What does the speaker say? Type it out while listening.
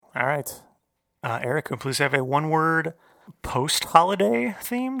All right. Eric, can please have a one-word post-holiday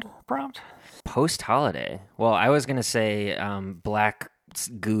themed prompt? Post-holiday? Well, I was going to say black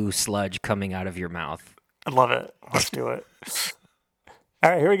goo sludge coming out of your mouth. I love it. Let's do it.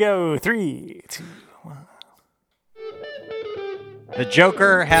 All right, here we go. 3, 2, 1. The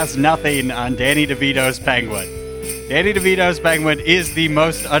Joker has nothing on Danny DeVito's Penguin. Danny DeVito's Penguin is the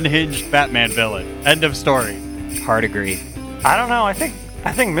most unhinged Batman villain. End of story. Hard agree. I don't know. I think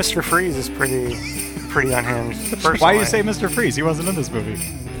Mr. Freeze is pretty unhinged. Personally. Why do you say Mr. Freeze? He wasn't in this movie.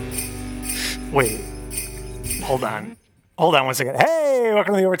 Wait. Hold on 1 second. Hey,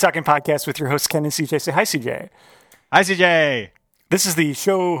 welcome to the Over Talking Podcast with your hosts Ken and CJ. Say hi, CJ. Hi, CJ. This is the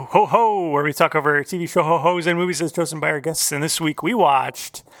show Ho Ho, where we talk over TV show Ho Ho's and movies as chosen by our guests. And this week we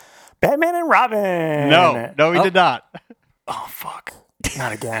watched Batman and Robin. No, we did not. Oh, fuck.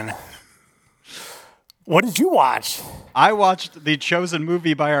 Not again. What did you watch? I watched the chosen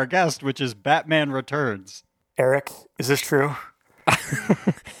movie by our guest, which is Batman Returns. Eric, is this true?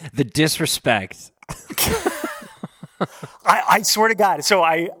 The disrespect. I swear to God. So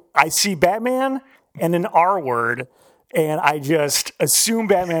I see Batman and an R word, and I just assume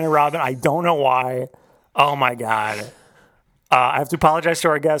Batman and Robin. I don't know why. Oh, my God. I have to apologize to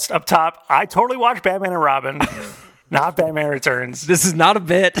our guest up top. I totally watched Batman and Robin, not Batman Returns. This is not a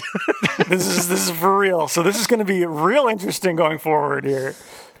bit. This is for real. So this is going to be real interesting going forward here.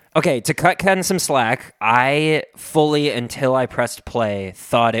 Okay, to cut Ken some slack, I fully, until I pressed play,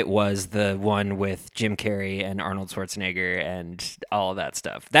 thought it was the one with Jim Carrey and Arnold Schwarzenegger and all of that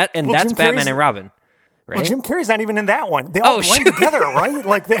stuff. That's Batman and Robin, right? Well, Jim Carrey's not even in that one. They all blend together, right?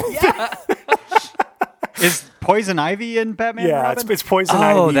 Like yeah. Is Poison Ivy in Batman and Robin? It's Poison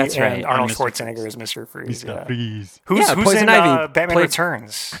Ivy. That's right. And Arnold Schwarzenegger is Mr. Freeze. Mr. Freeze. Who's Poison in Ivy Batman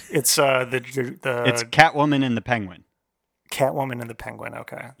Returns? It's It's Catwoman and the Penguin. Catwoman and the Penguin.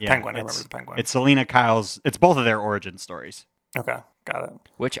 Okay, Yeah, Penguin. I remember the Penguin. It's Selena Kyle's. It's both of their origin stories. Okay, got it.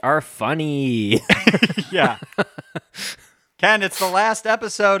 Which are funny. Yeah. Ken, it's the last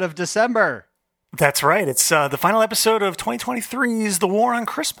episode of December. That's right. It's the final episode of 2023's The War on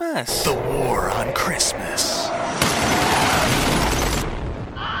Christmas. The War on Christmas.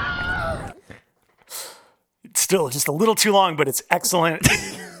 It's still just a little too long, but it's excellent.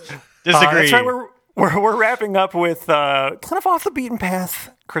 Disagree. That's right. We're wrapping up with kind of off the beaten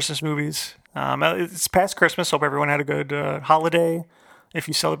path Christmas movies. It's past Christmas. Hope everyone had a good holiday. If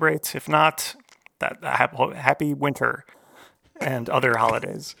you celebrate, if not, happy winter and other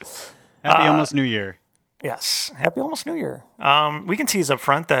holidays. Happy almost New Year. Yes, happy almost New Year. We can tease up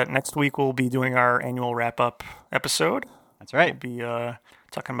front that next week we'll be doing our annual wrap up episode. That's right. We'll be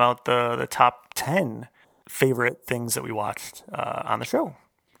talking about the top 10 favorite things that we watched on the show.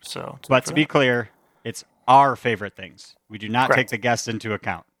 But to be clear, it's our favorite things. We do not Correct. take the guests into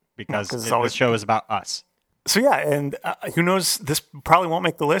account because the show is about us. So yeah, and who knows? This probably won't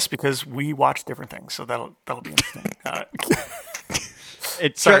make the list because we watch different things. So that'll be interesting.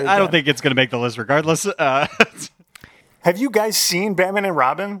 I don't think it's going to make the list regardless. Have you guys seen Batman and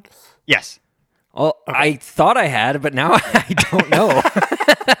Robin? Yes. Well, okay. I thought I had, but now I don't know.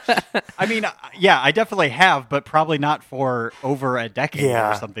 I mean, yeah, I definitely have, but probably not for over a decade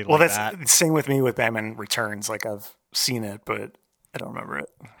or something like that. Well, that's same with me with Batman Returns. Like, I've seen it, but I don't remember it.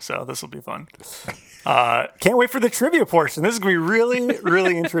 So this will be fun. Can't wait for the trivia portion. This is going to be really,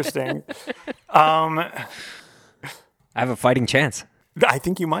 really interesting. I have a fighting chance. I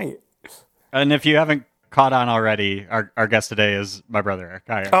think you might. And if you haven't caught on already, our guest today is my brother, Eric.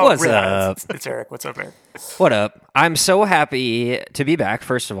 Hi, Eric. Oh, what's up? It's Eric. What's up, Eric? What up? I'm so happy to be back,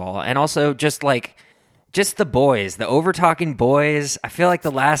 first of all. And also just the boys, the over-talking boys. I feel like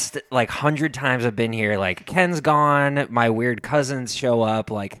the last 100 times I've been here, Ken's gone, my weird cousins show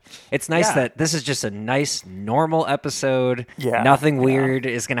up. It's nice that this is just a nice, normal episode. Yeah. Nothing weird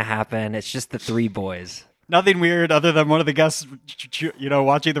is going to happen. It's just the three boys. Nothing weird other than one of the guests,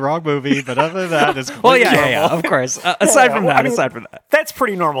 watching the wrong movie. But other than that, it's completely yeah, of course. Aside from that, that's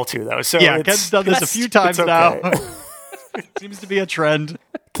pretty normal too, though. So yeah, Ken's done this a few times now. It seems to be a trend.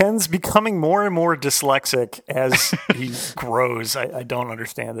 Ken's becoming more and more dyslexic as he grows. I don't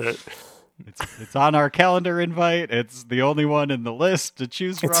understand it. It's on our calendar invite. It's the only one in the list to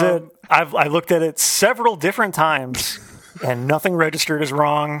choose from. I looked at it several different times, and nothing registered as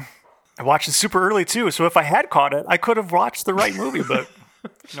wrong. I watched it super early, too, so if I had caught it, I could have watched the right movie, but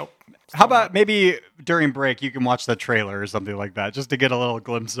nope. How about maybe during break you can watch the trailer or something like that, just to get a little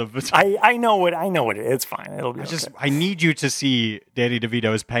glimpse of it? I know it. It's fine. It'll be okay. I need you to see Danny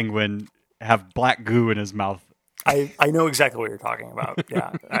DeVito's Penguin have black goo in his mouth. I know exactly what you're talking about.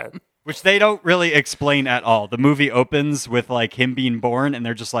 Yeah. Which they don't really explain at all. The movie opens with like him being born, and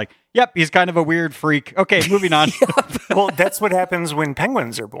they're just like, "Yep, he's kind of a weird freak." Okay, moving on. Well, that's what happens when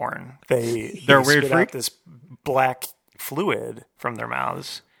penguins are born. They're a weird spit freak? out this black fluid from their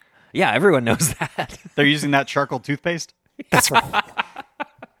mouths. Yeah, everyone knows that. They're using that charcoal toothpaste. That's right.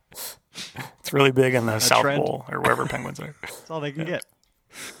 It's really big in the South trend. Pole or wherever penguins are. That's all they can get.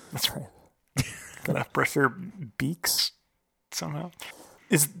 That's right. Gotta brush their beaks somehow.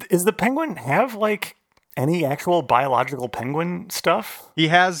 Is the penguin have like any actual biological penguin stuff? He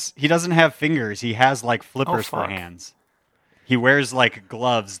doesn't have fingers. He has like flippers for fuck. hands. He wears like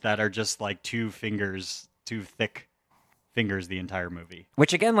gloves that are just like two thick fingers the entire movie.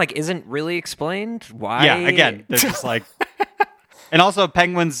 Which again, like, isn't really explained. Why? Yeah, again, they're just like, and also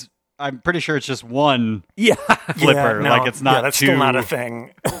penguins. I'm pretty sure it's just one Yeah. flipper. Like it's not that's two. still not a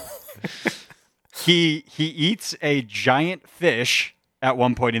thing. He eats a giant fish at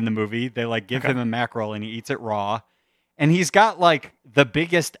one point in the movie. They like give him a mackerel and he eats it raw. And he's got like the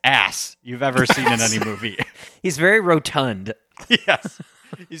biggest ass you've ever seen in any movie. He's very rotund. Yes.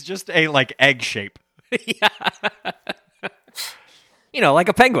 He's just a like egg shape. You know, like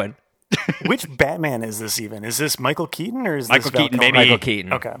a penguin. Which Batman is this even? Is this Michael Keaton or is Michael this Val Keaton, Kilmer? baby. Michael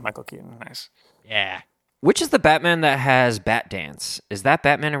Keaton. Okay, Michael Keaton. Nice. Yeah. Which is the Batman that has Bat Dance? Is that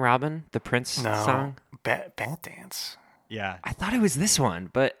Batman and Robin, the Prince No, song? Bat Dance. Yeah. I thought it was this one,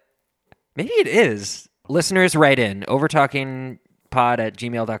 but maybe it is. Listeners, write in.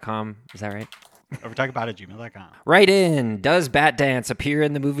 overtalkingpod@gmail.com. Is that right? Overtalkabout@gmail.com. Write in. Does Bat Dance appear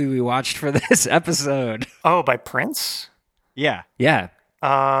in the movie we watched for this episode? Oh, by Prince? Yeah. Yeah.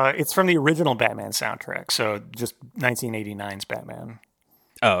 It's from the original Batman soundtrack, so just 1989's Batman.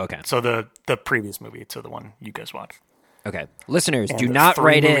 Oh, okay. So the previous movie to the one you guys watched. Okay. Listeners, And do the not 3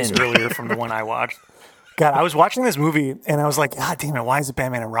 write movies in. earlier from the one I watched. God, I was watching this movie and I was like, God damn it, why is it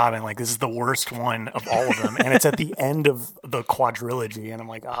Batman and Robin? Like, this is the worst one of all of them. And it's at the end of the quadrilogy. And I'm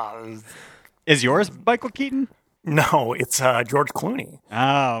like, Is yours Michael Keaton? no, it's George Clooney.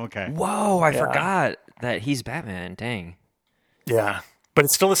 Oh, okay. Whoa, I forgot that he's Batman. Dang. Yeah. But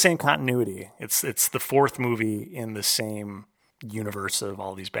it's still the same continuity. It's the 4th movie in the same universe of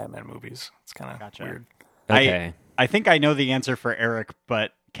all these Batman movies. It's kind of Gotcha. weird. Okay. I think I know the answer for Eric,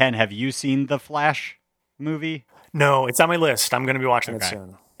 but Ken, have you seen the Flash movie? No, it's on my list. I'm going to be watching it Okay.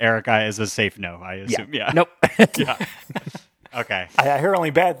 soon. Eric is a safe no, I assume. Yeah. Nope. Yeah. Okay. I hear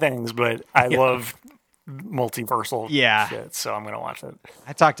only bad things, but I love multiversal Yeah. shit, so I'm going to watch it.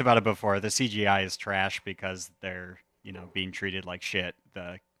 I talked about it before. The CGI is trash because they're, being treated like shit,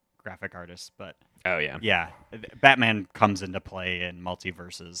 the graphic artists. But Oh, yeah. yeah, Batman comes into play in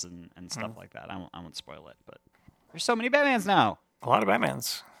multiverses and stuff like that. I won't spoil it, but there's so many Batmans now. A lot of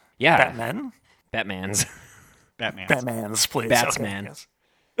Batmans. Yeah. Batman? Batman's. Batmans, please. Batsman. Okay, yes.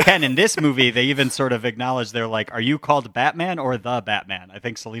 Ken, in this movie, they even sort of acknowledge they're like, are you called Batman or the Batman? I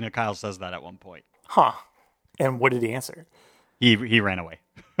think Selena Kyle says that at one point. Huh. And what did he answer? He ran away.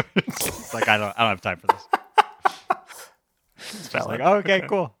 It's like, I don't have time for this. It's It's valid. like, oh, okay,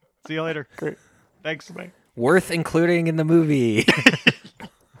 cool. See you later. Great. Thanks. Bye. Worth including in the movie.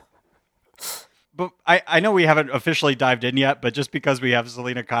 But I know we haven't officially dived in yet, but just because we have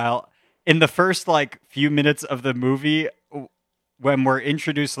Selena Kyle, in the first few minutes of the movie, when we're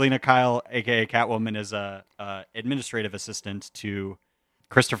introduced, Selena Kyle, aka Catwoman, is a administrative assistant to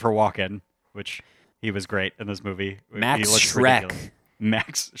Christopher Walken, which he was great in this movie. Max He looks Schreck. ridiculous.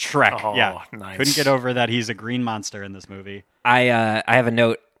 Max Shrek. Oh, yeah, nice. couldn't get over that he's a green monster in this movie. I have a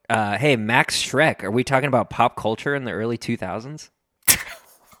note. Hey, Max Shrek. Are we talking about pop culture in the early 2000s?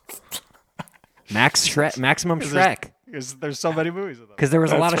 Max Shrek, Maximum Shrek. Because there's so many movies of them. Because there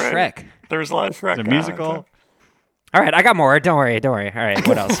was a lot of That's right. Shrek. There's a lot of Shrek. It's a musical. All right, I got more. Don't worry. All right,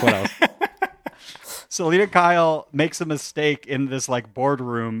 what else? What else? Selena Kyle makes a mistake in this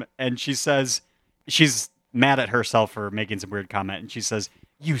boardroom, and she says she's mad at herself for making some weird comment, and she says,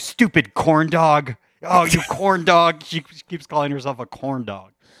 "You stupid corn dog! Oh, you corn dog!" She keeps calling herself a corn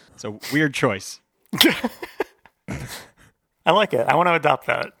dog. So weird choice. I like it. I want to adopt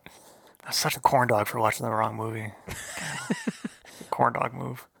that. That's such a corn dog for watching the wrong movie. Corn dog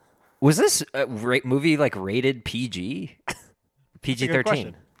move. Was this movie rated PG?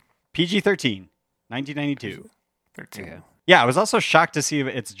 PG-13. PG-13, 1992. 13. Okay. Yeah, I was also shocked to see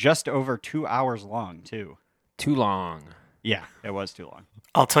it's just over 2 hours long too. Too long. Yeah, it was too long.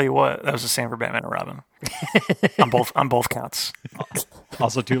 I'll tell you what, that was the same for Batman and Robin. on both counts.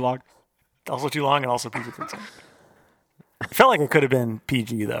 Also too long. Also too long and also PG-13. It felt like it could have been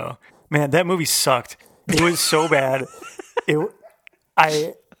PG though. Man, that movie sucked. It was so bad.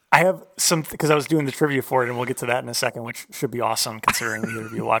 I have some, because I was doing the trivia for it, and we'll get to that in a second, which should be awesome considering neither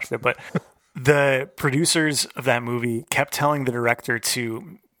of you watched it. But the producers of that movie kept telling the director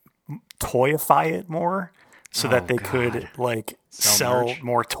to toyify it more so that they could like sell merch.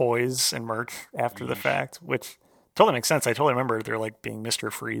 more toys and merch after the fact, which totally makes sense. I totally remember there like being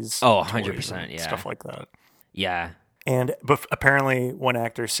Mr. Freeze. Oh, toys 100%, and yeah. Stuff like that. Yeah. And apparently one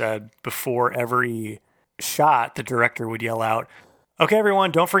actor said before every shot, the director would yell out, "Okay,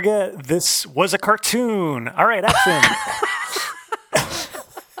 everyone, don't forget, this was a cartoon. All right, action."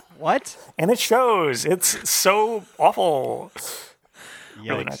 What? And it shows. It's so awful.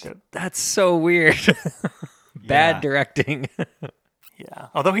 Really not Yikes. good. That's so weird. Bad Yeah. directing. Yeah.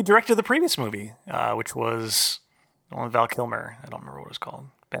 Although he directed the previous movie, which was the one with Val Kilmer. I don't remember what it was called.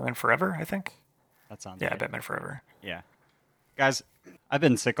 Batman Forever, I think. That sounds Yeah, right. Batman Forever. Yeah. Guys, I've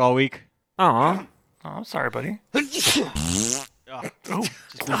been sick all week. Aw. Oh, I'm sorry, buddy. Just been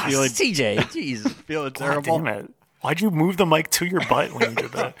feeling, CJ, jeez. feeling God terrible. damn it. Why'd you move the mic to your butt when you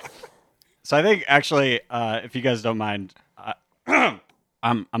did that? So I think actually, if you guys don't mind,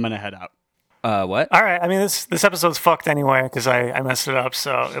 I'm gonna head out. What? All right. I mean, this episode's fucked anyway because I messed it up,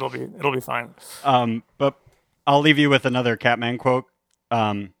 so it'll be fine. But I'll leave you with another Catman quote.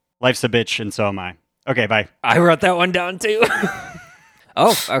 Life's a bitch, and so am I. Okay, bye. I wrote that one down too.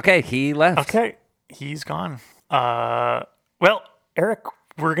 Oh, okay. He left. Okay, he's gone. Well, Eric,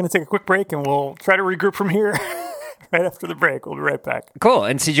 we're gonna take a quick break and we'll try to regroup from here right after the break. We'll be right back. Cool.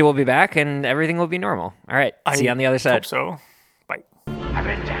 And CJ will be back and everything will be normal. All right. See you on the other Hope side. so. Bye. I've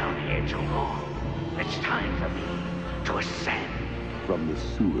been down here too long. It's time for me to ascend. From the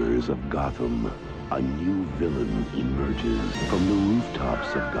sewers of Gotham, a new villain emerges. From the rooftops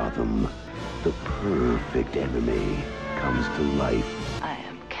of Gotham, the perfect enemy comes to life. I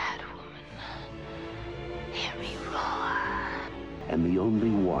am Catwoman. Hear me roar. And the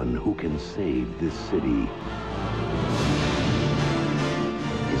only one who can save this city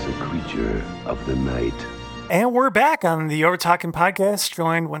is a creature of the night. And we're back on the Over Talking podcast,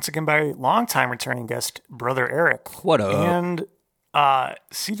 joined once again by longtime returning guest, Brother Eric. What up? And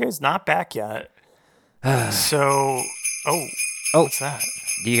CJ's not back yet. So, Oh. what's that?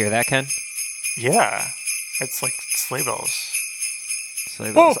 Do you hear that, Ken? Yeah, it's like sleigh bells.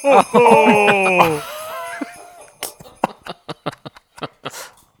 Sleigh bells.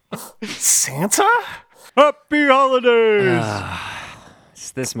 Santa? Happy holidays!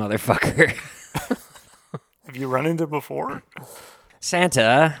 It's this motherfucker. Have you run into before?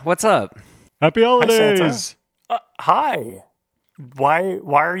 Santa, what's up? Happy holidays! Hi. Why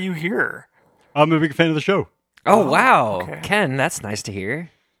are you here? I'm a big fan of the show. Oh, wow. okay. Ken, that's nice to hear.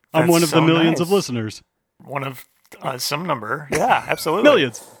 I'm That's one of so the millions nice. of listeners. One of some number. Yeah, absolutely.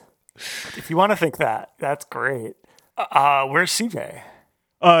 Millions. If you want to think that, that's great. Where's CJ?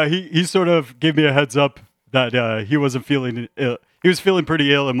 He sort of gave me a heads up that he wasn't feeling ill. He was feeling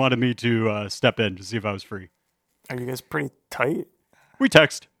pretty ill and wanted me to step in to see if I was free. Are you guys pretty tight? We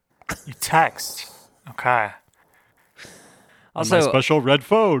text You text. Okay. on my Also, special red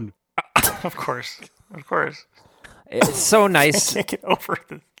phone. Of course. Of course. it's so nice. Can't get over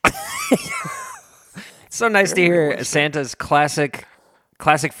it. So nice to hear Santa's classic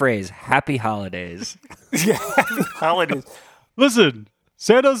phrase, "Happy Holidays." Yeah, happy holidays. Listen,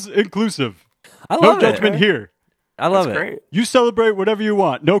 Santa's inclusive. I No love judgment it. here. I love That's it. great. You celebrate whatever you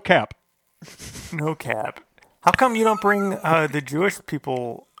want. No cap. No cap. How come you don't bring the Jewish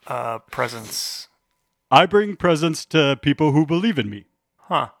people presents? I bring presents to people who believe in me.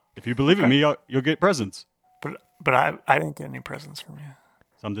 Huh. If you believe in me, you'll get presents. But I didn't get any presents from you.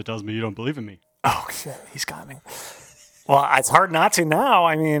 Something tells me you don't believe in me. Oh, shit. He's got me. Well, it's hard not to now.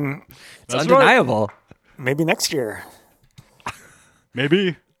 I mean, It's That's undeniable. maybe next year.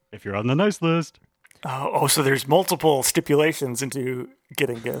 Maybe if you're on the nice list. Oh, so there's multiple stipulations into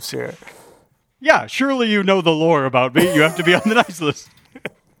getting gifts here. Yeah, surely you know the lore about me. You have to be on the nice list.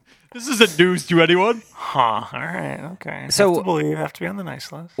 This isn't news to anyone. Huh. All right. Okay. So- have to believe, have to be on the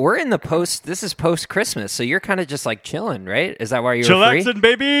nice list. We're in the this is post Christmas, so you're kind of just like chilling, right? Is that why you were free? Chillaxin',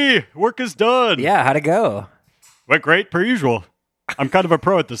 baby. Work is done. Yeah, how'd it go? Went great, per usual. I'm kind of a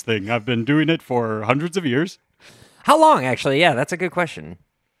pro at this thing. I've been doing it for hundreds of years. How long, actually? Yeah, that's a good question.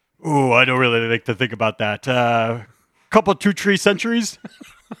 Ooh, I don't really like to think about that. Couple 2-3 centuries.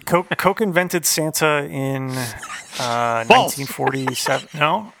 Coke invented Santa in 1947.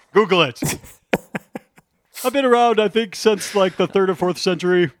 No? Google it. I've been around, I think, since like the 3rd or 4th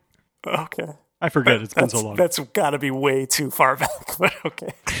century. Okay. I forget. It's been so long. That's got to be way too far back, but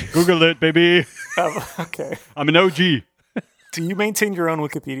okay. Google it, baby. Okay. I'm an OG. Do you maintain your own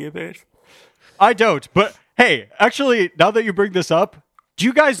Wikipedia page? I don't, but hey, actually, now that you bring this up, Do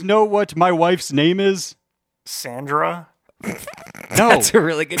you guys know what my wife's name is? Sandra. No. That's a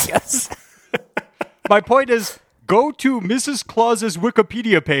really good guess. My point is, go to Mrs. Claus's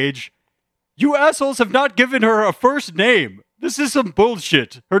Wikipedia page. You assholes have not given her a first name. This is some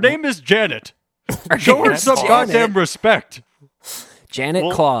bullshit. Her name is Janet. Show her some Janet. goddamn respect.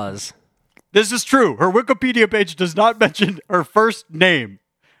 Janet Claus. This is true. Her Wikipedia page does not mention her first name.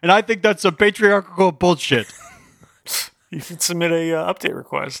 And I think that's some patriarchal bullshit. You should submit a update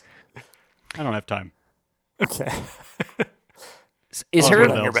request. I don't have time. Okay. Is I'll her do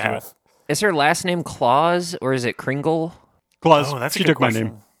it On your else, behalf. is her last name Claus or is it Kringle? Claus, Oh, that's a she good took my question.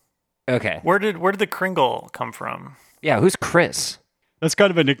 name. Okay. Where did the Kringle come from? Yeah, who's Chris? That's kind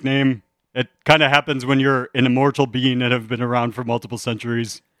of a nickname. It kind of happens when you're an immortal being and have been around for multiple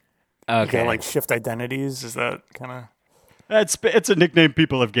centuries. You Okay. got, like, shift identities? Is that kind of... It's a nickname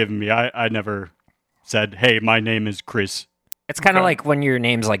people have given me. I never said, hey, my name is Chris. It's kind of Okay. like when your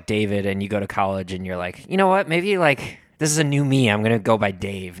name's like David and you go to college and you're like, you know what? Maybe like this is a new me. I'm going to go by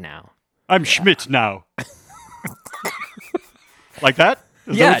Dave now. I'm Schmidt now. Like that?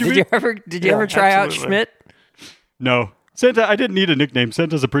 Is that Yeah. what Did mean? you ever Yeah, ever try out absolutely. Schmidt? No. Santa, I didn't need a nickname.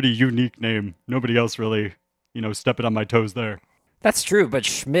 Santa's a pretty unique name. Nobody else really, stepping on my toes there. That's true, but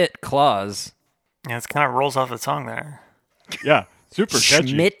Schmidt Claus. Yeah, it kind of rolls off the tongue there. Yeah, super catchy.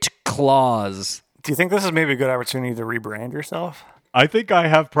 Schmidt Claus. Do you think this is maybe a good opportunity to rebrand yourself? I think I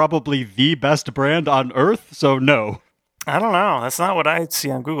have probably the best brand on earth, so no. I don't know. That's not what I see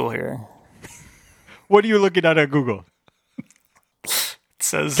on Google here. What are you looking at Google? It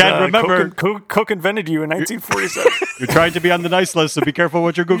says Can't remember. Coke invented you in 1947. You're trying to be on the nice list, so be careful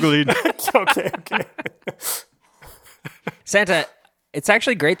what you're Googling. okay. Santa, it's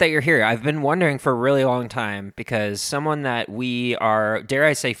actually great that you're here. I've been wondering for a really long time because someone that we are, dare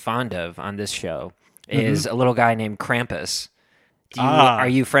I say, fond of on this show is a little guy named Krampus. Are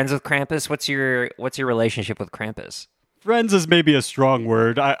you friends with Krampus? What's your relationship with Krampus? Friends is maybe a strong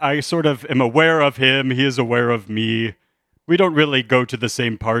word. I sort of am aware of him. He is aware of me. We don't really go to the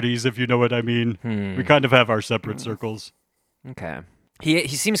same parties, if you know what I mean. We kind of have our separate circles. Okay. He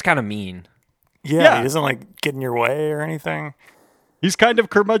seems kind of mean. Yeah, Yeah. he doesn't like get in your way or anything. He's kind of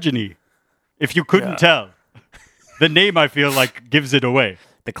curmudgeon-y, if you couldn't tell. The name, I feel like, gives it away.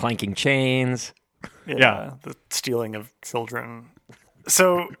 The clanking chains. Yeah. The stealing of children.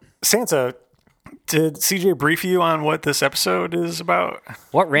 So, Santa, did CJ brief you on what this episode is about?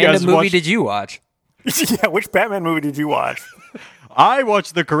 What random guys movie watched- did you watch? Yeah, which Batman movie did you watch? I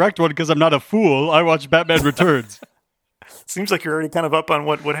watched the correct one because I'm not a fool. I watched Batman Returns. Seems like you're already kind of up on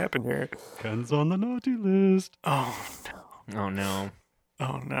what happened here. Ken's on the naughty list. Oh no.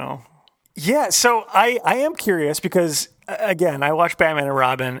 Oh no. Yeah, so I am curious because again, I watched Batman and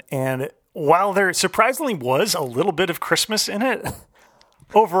Robin, and while there surprisingly was a little bit of Christmas in it,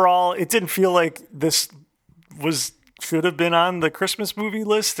 overall it didn't feel like this should have been on the Christmas movie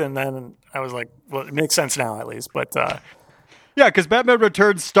list. And then I was like, well, it makes sense now at least. But Yeah, because Batman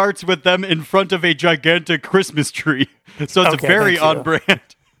Returns starts with them in front of a gigantic Christmas tree. So it's Okay, very thank you. on brand.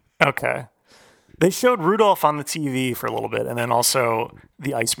 okay. They showed Rudolph on the TV for a little bit, and then also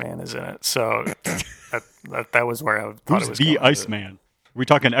the Iceman is in it. So that was where I thought Who's it was the going with it. Iceman? Are we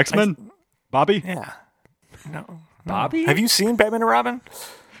talking X-Men? Bobby? Yeah. No. Bobby? Have you seen Batman and Robin?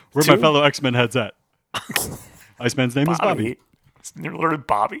 Where my Two? fellow X-Men heads at? Iceman's name is Bobby. It's literally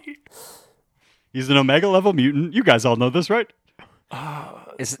Bobby. He's an Omega level mutant. You guys all know this, right?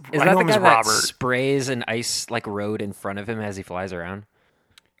 Is I that know the him guy as that Robert. sprays an ice like road in front of him as he flies around?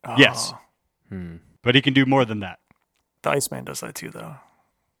 Yes. But he can do more than that. The Iceman does that too, though.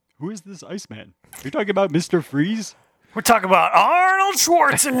 Who is this Iceman? Are you talking about Mr. Freeze? We're talking about Arnold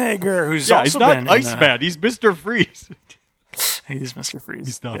Schwarzenegger, who's Yeah, also he's not been Iceman. He's Mr. Freeze. he's Mr. Freeze.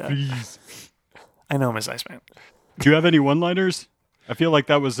 He's not Yeah. Freeze. I know him as Iceman. Do you have any one-liners? I feel like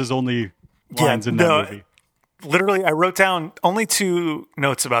that was his only lines in that no, movie. Literally, I wrote down only 2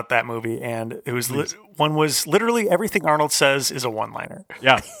 notes about that movie, and it was one was literally everything Arnold says is a one-liner.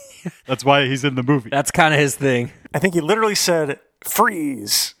 Yeah. That's why he's in the movie. That's kind of his thing. I think he literally said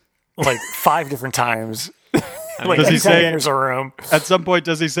 "freeze" like 5 different times. Like Does he anytime say- he enters a room? At some point,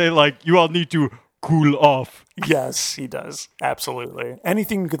 does he say, like, you all need to cool off? Yes, he does. Absolutely.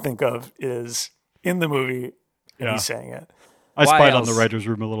 Anything you could think of is in the movie, and Yeah. he's saying it. I Why spied on the else? writer's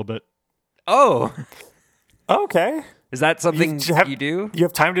room a little bit. Oh, Okay. is that something you do? You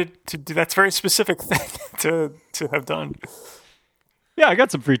have time to do that's a very specific thing to have done. Yeah, I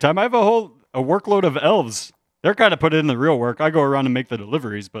got some free time. I have a workload of elves. They're kind of put in the real work. I go around and make the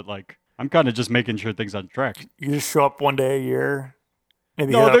deliveries, but, like, I'm kind of just making sure things on track. You just show up one day a year.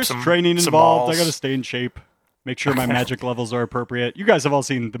 Maybe No, hit up there's some, training some involved. malls. I got to stay in shape. Make sure my magic levels are appropriate. You guys have all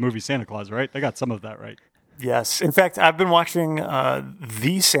seen the movie Santa Claus, right? They got some of that right. Yes. In fact, I've been watching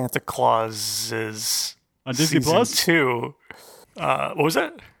the Santa Clauses On Disney season Plus? 2. What was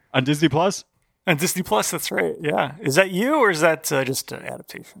that? On Disney Plus? On Disney Plus, that's right. Yeah. Is that you or is that just an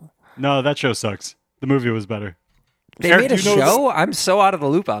adaptation? No, that show sucks. The movie was better. They Eric, made a do you know show? I'm so out of the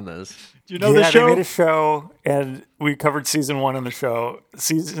loop on this. Do you know yeah, the show? they made a show, and we covered season 1 on the show.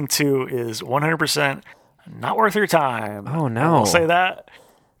 Season 2 is 100% not worth your time. Oh, no. I'll say that.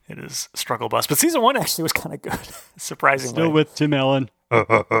 It is a struggle bus. But season 1 actually was kind of good, surprisingly. Still with Tim Allen.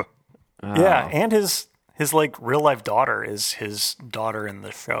 Yeah, and his like real life daughter is his daughter in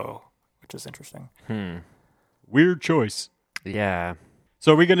the show, which is interesting. Weird choice. Yeah.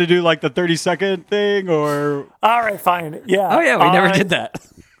 So are we going to do like the 30-second thing or... All right, fine. Yeah. Oh, yeah, we never did that.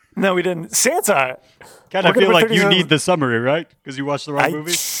 No, we didn't. Santa. Kind of We're gonna feel put like 30 you seconds- need the summary, right? Because you watched the wrong I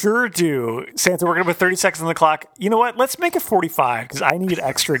movie? sure do. Santa, we're going to put 30 seconds on the clock. You know what? Let's make it 45 because I need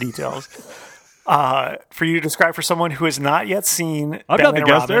extra details for you to describe for someone who has not yet seen I'm Batman not the and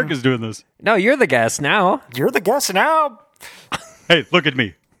guest. Robin. Eric is doing this. No, you're the guest now. You're the guest now. Hey, look at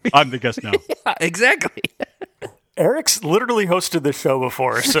me. I'm the guest now. Exactly. Eric's literally hosted this show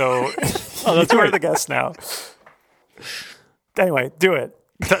before, so that's you are right. the guest now. Anyway, do it.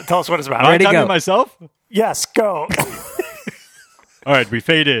 Tell us what it's about. Ready, I'm go. to myself? Yes, go. All right, we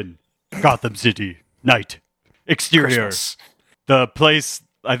fade in. Gotham City. Night. Exterior. Christmas. The place,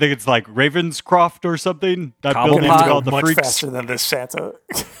 I think it's like Ravenscroft or something. That Cobblepot. building's Wow, called the Much Freaks. faster than this Santa.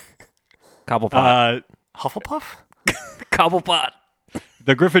 Cobblepot. Hufflepuff? Cobblepot.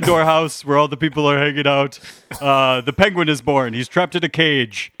 The Gryffindor house where all the people are hanging out. The Penguin is born. He's trapped in a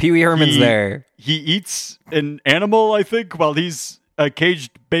cage. Pee Wee Herman's there. He eats an animal, I think, while he's a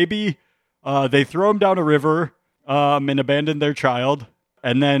caged baby. They throw him down a river and abandon their child.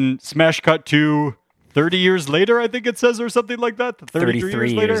 And then smash cut to 30 years later, I think it says, or something like that.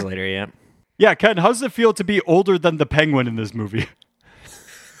 33 years later, yeah. Yeah, Ken, how does it feel to be older than the Penguin in this movie?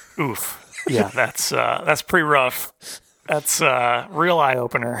 Oof. Yeah, that's pretty rough. That's a real eye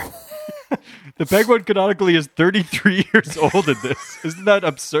opener. The Penguin canonically is 33 years old in this. Isn't that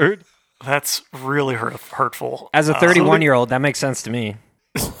absurd? That's really hurtful. As a 31-year-old, that makes sense to me.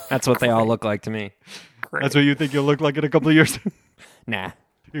 That's what they all look like to me. Great. That's what you think you'll look like in a couple of years? Nah.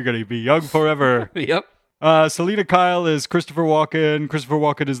 You're going to be young forever. Yep. Selena Kyle is Christopher Walken. Christopher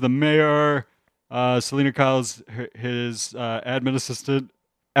Walken is the mayor. Selena Kyle's his admin assistant.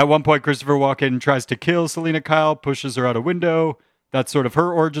 At one point, Christopher Walken tries to kill Selena Kyle, pushes her out a window. That's sort of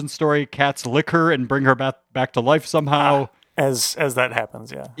her origin story. Cats lick her and bring her back to life somehow. As that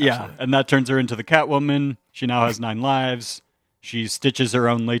happens, yeah. Yeah, Absolutely. and that turns her into the Catwoman. She now has 9 lives. She stitches her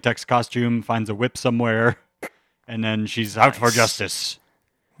own latex costume, finds a whip somewhere, and then she's out for justice.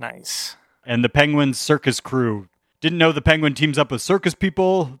 Nice. And the Penguin's circus crew. Didn't know the Penguin teams up with circus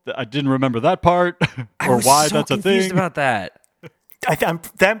people. I didn't remember that part, or why so that's a confused thing. about that.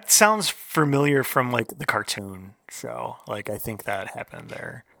 That sounds familiar from like the cartoon show. Like I think that happened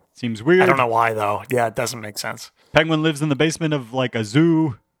there. Seems weird. I don't know why though. Yeah, it doesn't make sense. Penguin lives in the basement of like a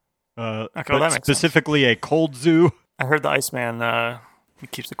zoo, well, but that makes sense. specifically a cold zoo. I heard the Iceman he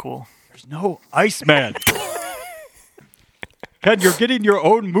keeps it cool. There's no Iceman. Ken, you're getting your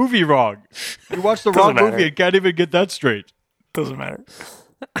own movie wrong. You watched the wrong Doesn't movie matter. and can't even get that straight. Doesn't matter.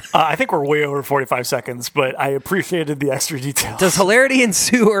 I think we're way over 45 seconds, but I appreciated the extra details. Does hilarity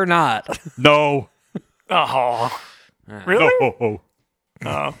ensue or not? No. Oh, really?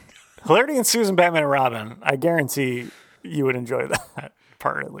 No. Hilarity and Susan Batman and Robin. I guarantee you would enjoy that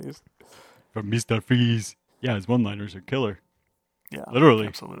part at least. From Mr. Freeze. Yeah, his one-liners are killer. Yeah, Literally.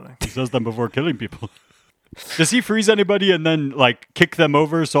 absolutely. He says them before killing people. Does he freeze anybody and then, like, kick them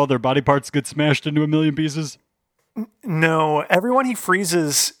over so all their body parts get smashed into a million pieces? No, everyone he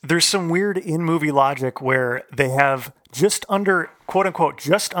freezes, there's some weird in-movie logic where they have just under, quote-unquote,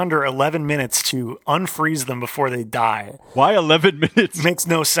 just under 11 minutes to unfreeze them before they die. Why 11 minutes? Makes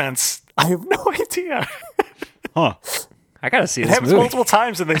no sense. I have no idea. Huh. I gotta see It this happens movie. multiple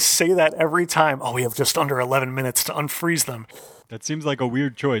times, and they say that every time. Oh, we have just under 11 minutes to unfreeze them. That seems like a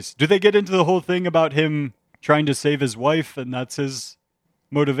weird choice. Do they get into the whole thing about him trying to save his wife and that's his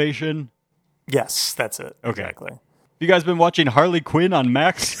motivation? Yes, that's it. Okay. Exactly. You guys been watching Harley Quinn on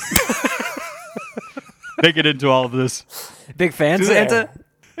Max? They get into all of this. Big fan, Do they? Santa?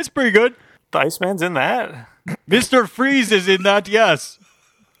 It's pretty good. The Iceman's in that. Mr. Freeze is in that, yes.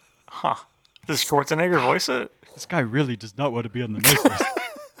 Does Schwarzenegger voice it? This guy really does not want to be on the nice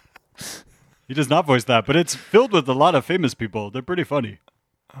list. He does not voice that, but it's filled with a lot of famous people. They're pretty funny.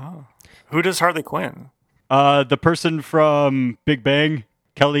 Who does Harley Quinn? The person from Big Bang,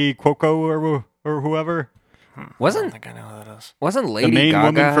 Kelly Cuoco or whoever. I don't Wasn't think I know who that is. wasn't The Lady main Gaga?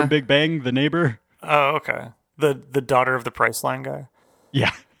 woman from Big Bang, the neighbor. Oh, okay. The daughter of the Priceline guy.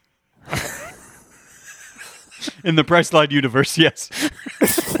 Yeah. In the Priceline universe, yes.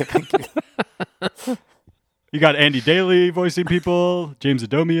 You got Andy Daly voicing people. James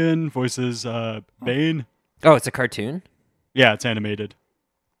Adomian voices Bane. Oh, it's a cartoon. Yeah, it's animated.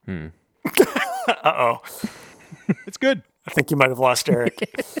 Uh-oh. It's good. I think you might have lost Eric.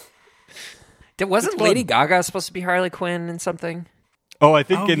 Wasn't fun. Lady Gaga supposed to be Harley Quinn in something? Oh, I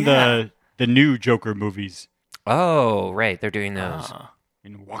think Oh, in yeah. the new Joker movies. Oh, right, they're doing those.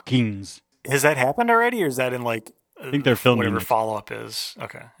 In Joaquin's. Has that happened already, or is that in like I think they're filming whatever it. follow-up is?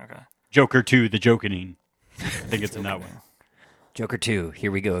 Okay. Joker 2, The Jokening. I think it's in that one. Joker 2,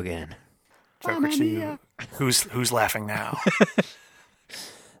 here we go again. Joker 2. Who's laughing now?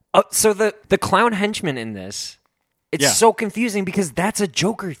 Oh, so the clown henchman in this, it's Yeah. so confusing because that's a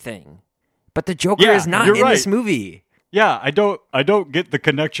Joker thing. But the Joker Yeah, is not you're in this right. movie. Yeah, I don't get the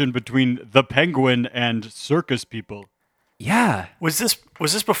connection between the Penguin and circus people. Yeah. Was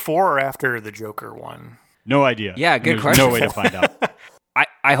this before or after the Joker one? No idea. Yeah, And good there's question. No way to find out.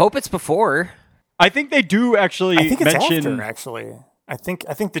 I hope it's before. I think they do actually I think it's mention. after, actually. I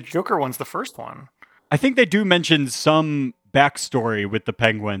think the Joker one's the first one. I think they do mention some backstory with the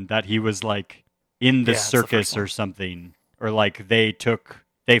Penguin that he was like in the Yeah, it's the circus first one. or something, or like they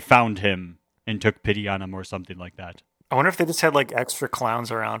found him and took pity on him or something like that. I wonder if they just had like extra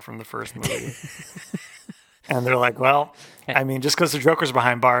clowns around from the first movie. And they're like, well, I mean, just because the Joker's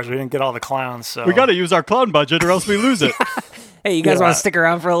behind bars, we didn't get all the clowns. So We got to use our clown budget or else we lose it. Hey, you guys Yeah. want to stick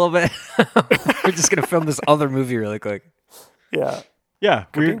around for a little bit? We're just going to film this other movie really quick. Yeah. Yeah,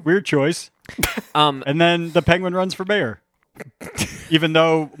 weird choice. And then the Penguin runs for mayor, even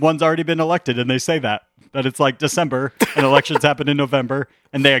though one's already been elected, and they say that it's like December and elections happen in November,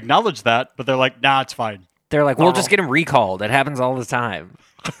 and they acknowledge that, but they're like, nah, it's fine. They're like, we'll just get him recalled. It happens all the time.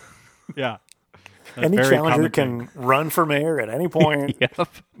 Yeah. That's Any very challenger common thing. can run for mayor at any point. Yep.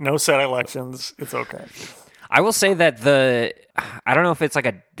 No set elections. It's okay. I will say that I don't know if it's like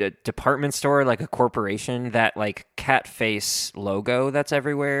a department store, like a corporation, that like cat face logo that's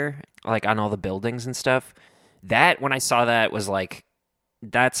everywhere, like on all the buildings and stuff. That, when I saw that, was like,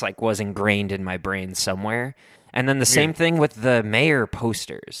 was ingrained in my brain somewhere. And then the same thing with the mayor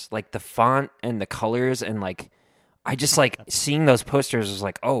posters, like the font and the colors, and like, I just like seeing those posters was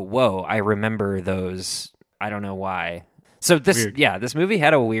like, oh, whoa, I remember those. I don't know why. So this movie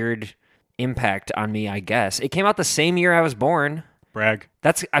had a weird impact on me, I guess. It came out the same year I was born. Brag.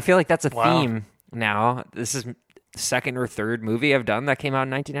 I feel like that's a Wow. theme now. This is the second or third movie I've done that came out in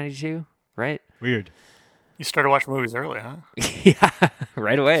 1992, right? Weird. You started watching movies early, huh? Yeah,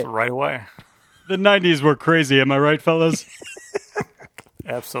 right away. Right away. The 90s were crazy, am I right, fellas?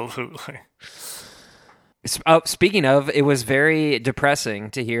 Absolutely. Speaking of, it was very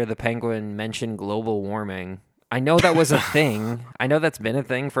depressing to hear the Penguin mention global warming. I know that was a thing. I know that's been a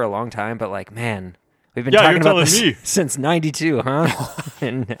thing for a long time, but like, man, we've been Yeah, talking you're about telling this me. since 92, huh?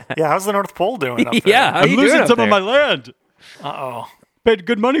 And, Yeah, how's the North Pole doing up there? yeah, how I'm you doing losing up some there? of my land. Uh-oh. Paid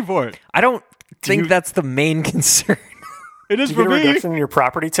good money for it. I don't think you- that's the main concern. It is Did you for get a me. reduction in your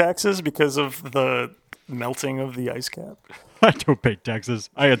property taxes because of the melting of the ice cap? I don't pay taxes.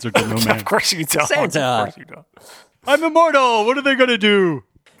 I answer to no man. Of course you don't. Santa. Of course you don't. I'm immortal. What are they going to do?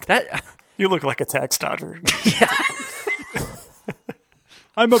 That You look like a tax dodger.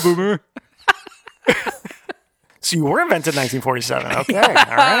 I'm a boomer. So you were invented in 1947. Okay. All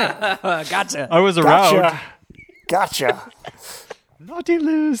right. gotcha. I was around. Gotcha. Naughty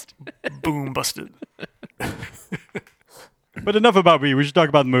list. Boom, busted. But enough about me. We should talk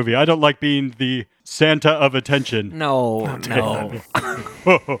about the movie. I don't like being the Santa of attention. No.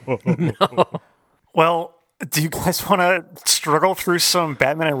 Well, do you guys want to struggle through some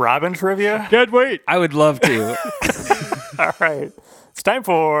Batman and Robin trivia? Can't wait. I would love to. All right. It's time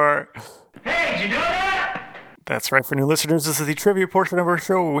for... Hey, did you know that? That's right. For new listeners, this is the trivia portion of our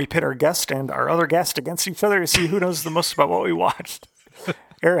show where we pit our guest and our other guest against each other to see who knows the most about what we watched.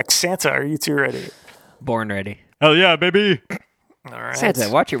 Eric, Santa, are you two ready? Born ready. Hell yeah, baby. All right. Santa,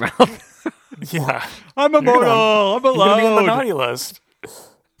 watch your mouth. Yeah. I'm immortal. I'm You're going to be on the allowed. naughty list.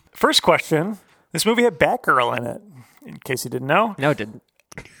 First question. This movie had Batgirl in it, in case you didn't know. No, it didn't.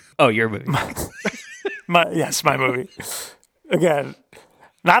 Oh, your movie. Yes, my movie. Again,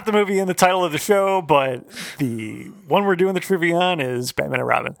 not the movie in the title of the show, but the one we're doing the trivia on is Batman and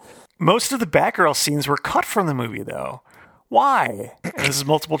Robin. Most of the Batgirl scenes were cut from the movie, though. Why? And this is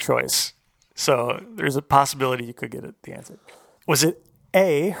multiple choice. So there's a possibility you could get it, the answer. Was it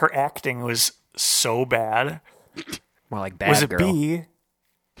A, her acting was so bad? More like bad Was it girl. B?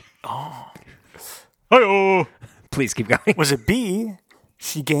 Hi-oh. Please keep going. Was it B,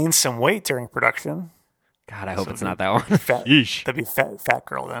 she gained some weight during production? God, I hope it's not that one. Fat, Yeesh. that'd be fat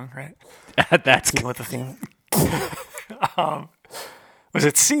girl then, right? That's Keeping with the theme. Was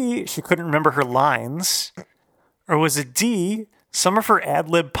it C, she couldn't remember her lines? Or was it D, some of her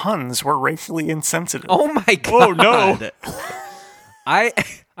ad-lib puns were racially insensitive? Oh my god. Oh, no.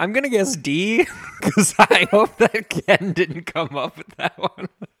 I'm gonna guess D because I hope that Ken didn't come up with that one.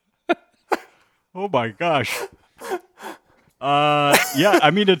 Oh my gosh. Yeah, I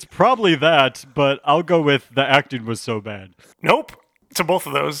mean, it's probably that, but I'll go with the acting was so bad. Nope. To both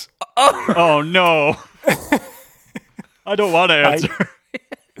of those. Oh, no. I don't want to answer.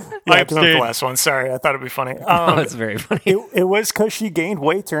 Yeah, I I came up with the abstain. last one. Sorry, I thought it'd be funny. Oh, that's very funny. It was because she gained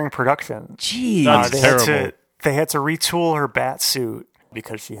weight during production. Jeez. That's terrible. They had to retool her bat suit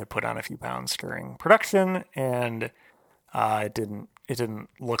because she had put on a few pounds during production, and it didn't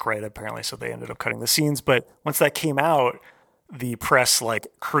look right apparently. So they ended up cutting the scenes. But once that came out, the press like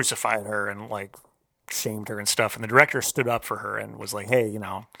crucified her and like shamed her and stuff. And the director stood up for her and was like, "Hey, you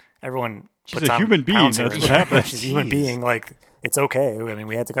know, everyone puts a on human being. pounds That's here. what happens." She's a human being. Like it's okay. I mean,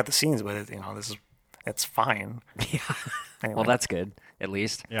 we had to cut the scenes, but it's fine." Yeah. Anyway. Well, that's good, at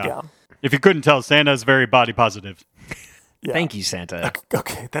least. Yeah. If you couldn't tell, Santa's very body positive. Yeah. Thank you, Santa.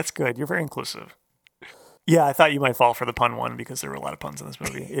 Okay, that's good. You're very inclusive. Yeah, I thought you might fall for the pun one because there were a lot of puns in this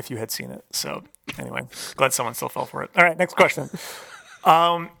movie if you had seen it. So anyway, glad someone still fell for it. All right, next question.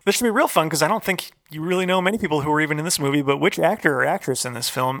 This should be real fun because I don't think you really know many people who are even in this movie, but which actor or actress in this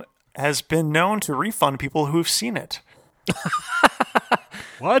film has been known to refund people who've seen it?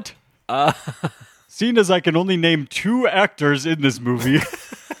 What? Seeing as I can only name 2 actors in this movie,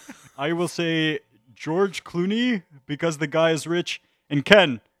 I will say George Clooney because the guy is rich. And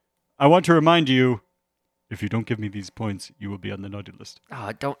Ken, I want to remind you, if you don't give me these points, you will be on the naughty list.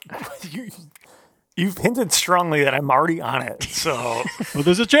 Oh, don't. You've hinted strongly that I'm already on it. So, Well,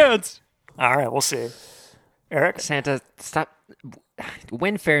 there's a chance. all right, we'll see. Eric? Santa, stop.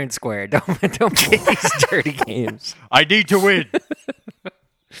 Win fair and square. Don't play these dirty games. I need to win.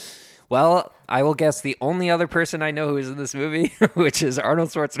 Well, I will guess the only other person I know who is in this movie, which is Arnold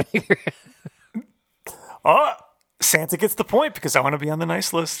Schwarzenegger. Oh, Santa gets the point because I want to be on the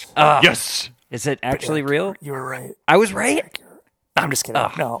nice list. Yes. Is it actually real? You were right. I was right. I'm just kidding.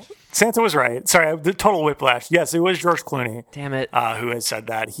 No, Santa was right. Sorry, the total whiplash. Yes, it was George Clooney Damn it. who had said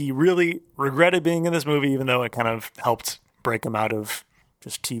that. He really regretted being in this movie, even though it kind of helped break him out of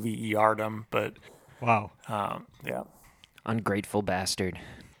just TV ERdom. But Wow. yeah. Ungrateful bastard.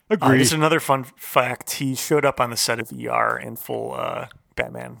 Agreed. Just another fun fact. He showed up on the set of ER in full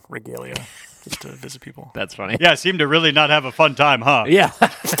Batman regalia just to visit people. That's funny. Yeah, seemed to really not have a fun time, huh? Yeah.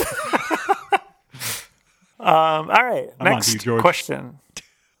 All right, I'm on to next you, George. question.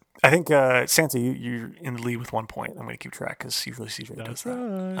 I think Santa, you're in the lead with 1 point. I'm going to keep track because usually CJ does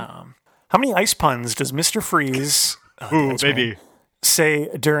that. How many ice puns does Mr. Freeze Ooh, Iceman, baby. say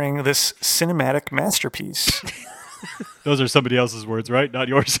during this cinematic masterpiece? Those are somebody else's words, right? Not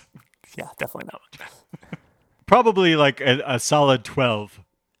yours. Yeah, definitely not. Probably like a solid 12.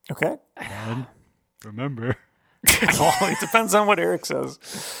 Okay. Remember. Well, it depends on what Eric says.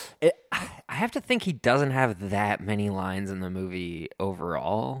 I have to think he doesn't have that many lines in the movie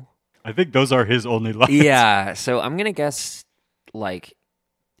overall. I think those are his only lines. Yeah, so I'm going to guess like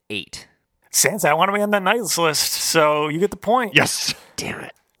 8. Santa, I want to be on that nice list, so you get the point. Yes. Damn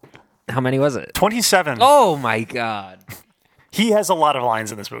it. How many was it? 27. Oh my god. He has a lot of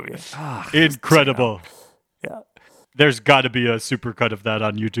lines in this movie. Incredible. Yeah. There's got to be a supercut of that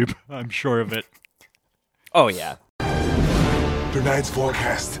on YouTube. I'm sure of it. Oh yeah. Tonight's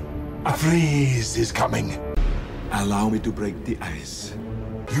forecast. A freeze is coming. Allow me to break the ice.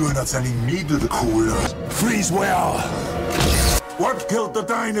 You are not sending me to the cooler. Freeze well. What killed the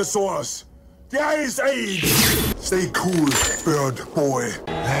dinosaurs? The Ice Age. Stay cool, bird boy.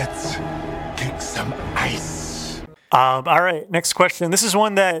 Let's kick some ice. All right, next question. This is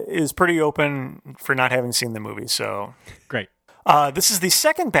one that is pretty open for not having seen the movie. So, Great. this is the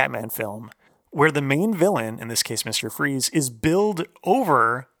second Batman film where the main villain, in this case Mr. Freeze, is billed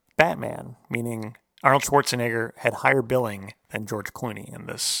over Batman, meaning Arnold Schwarzenegger had higher billing than George Clooney in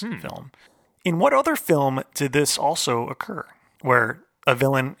this film. In what other film did this also occur, where a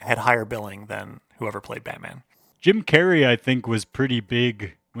villain had higher billing than whoever played Batman? Jim Carrey, I think, was pretty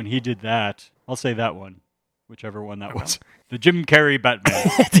big when he did that. I'll say that one, whichever one that was. The Jim Carrey Batman.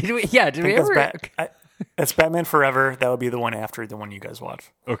 Did we I think ever? that's Batman Forever. That would be the one after the one you guys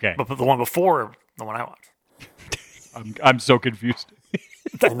watch. Okay. But the one before the one I watched. I'm so confused.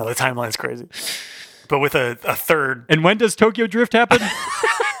 I know the timeline's crazy. But with a third. And when does Tokyo Drift happen?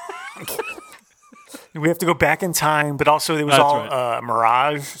 We have to go back in time, but also it was That's all right.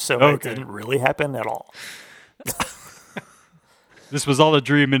 mirage, so it Okay. didn't really happen at all. This was all a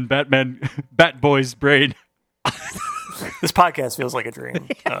dream in Batboy's brain. This podcast feels like a dream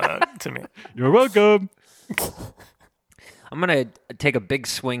to me. You're welcome. I'm gonna take a big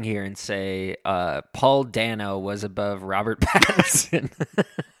swing here and say Paul Dano was above Robert Pattinson.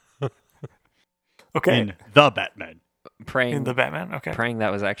 Okay, In The Batman. praying in the Batman. Okay, praying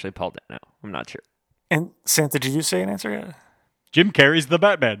that was actually Paul Dano. I'm not sure. and Santa, did you say an answer yet? Jim Carrey's The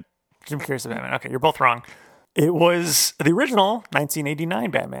Batman. Jim Carrey's the Batman. Okay, you're both wrong. It was the original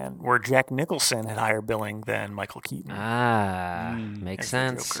 1989 Batman, where Jack Nicholson had higher billing than Michael Keaton. Makes As the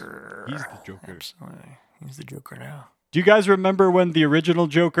sense. Joker. He's the Joker. Absolutely. He's the Joker now. Do you guys remember when the original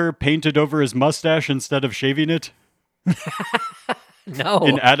Joker painted over his mustache instead of shaving it No.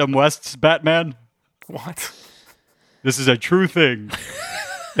 in Adam West's Batman? What? This is a true thing.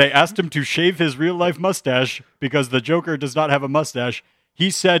 They asked him to shave his real-life mustache because the Joker does not have a mustache. He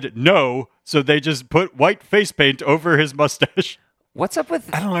said no, so they just put white face paint over his mustache. What's up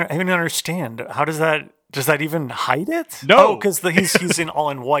with I don't understand. How does that even hide it? No. Oh, because he's in all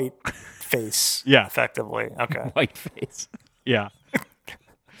in white face. Yeah. Effectively. Okay. white face? Yeah.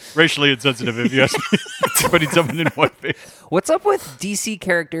 Racially insensitive, if you ask me. Putting someone in white face. What's up with DC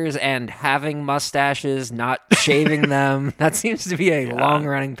characters and having mustaches, not shaving them? That seems to be a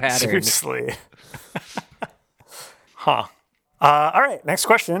long-running pattern. Seriously. Huh. All right, next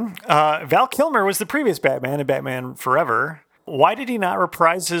question. Val Kilmer was the previous Batman in Batman Forever. Why did he not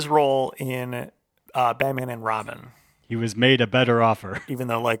reprise his role in Batman and Robin, He was made a better offer. even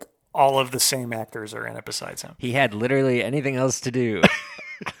though like all of the same actors are in it besides him? He had literally anything else to do.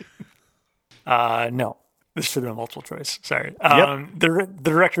 No. This should have been multiple choice. Sorry. The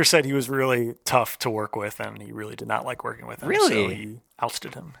director said he was really tough to work with, and he really did not like working with him. Really? So he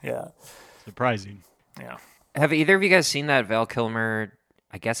ousted him. Yeah. Surprising. Yeah. Have either of you guys seen that Val Kilmer?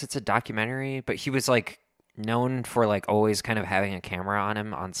 I guess it's a documentary, but he was like known for like always kind of having a camera on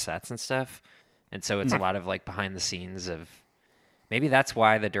him on sets and stuff. And so it's a lot of like behind the scenes of maybe that's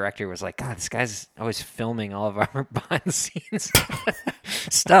why the director was like, God, this guy's always filming all of our behind the scenes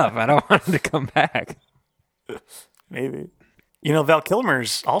stuff. I don't want him to come back. Maybe. You know, Val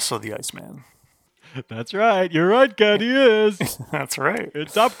Kilmer's also the Iceman. That's right. You're right, Ken. He is. That's right.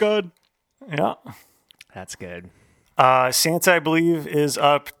 It's Top Gun. Yeah. That's good. Santa, I believe, is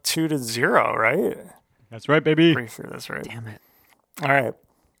up 2-0, right? That's right, baby. Pretty sure that's right. Damn it. All right.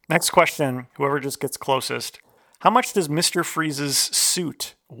 Next question. Whoever just gets closest. How much does Mr. Freeze's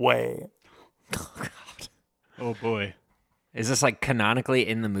suit weigh? Oh, boy. Is this like canonically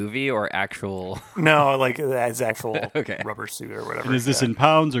in the movie or actual? No, like as actual Okay. rubber suit or whatever. And is this Yeah. in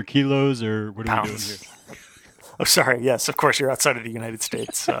pounds or kilos or what are we doing Pounds. here? Oh, sorry. Yes, of course, you're outside of the United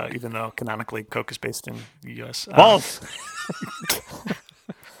States, even though canonically Coke is based in the U.S. False.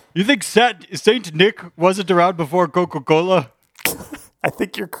 You think Saint Nick wasn't around before Coca-Cola? I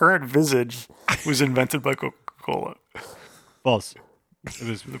think your current visage was invented by Coca-Cola. False.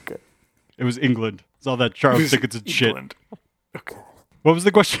 It was England. It's all that Charles Dickinson shit. England. Okay. What was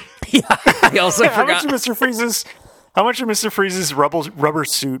the question? I also How much forgot. of Mr. Freeze's rubber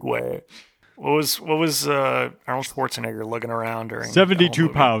suit weigh? What was Arnold Schwarzenegger lugging around during the 72 whole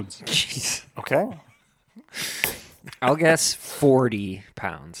movie? pounds. Jeez. Okay. I'll guess 40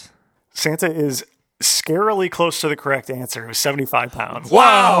 pounds. Santa is scarily close to the correct answer. It was 75 pounds.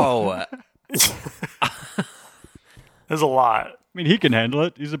 Wow. There's a lot. I mean, he can handle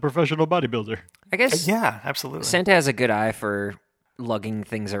it. He's a professional bodybuilder. I guess Yeah, absolutely. Santa has a good eye for lugging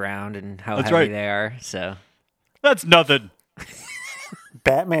things around and how That's heavy right. they are. So That's nothing.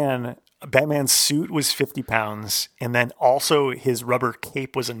 Batman's suit was 50 pounds, and then also his rubber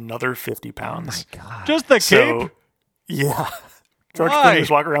cape was another 50 pounds. Just the cape. So, yeah. George Why? Clooney was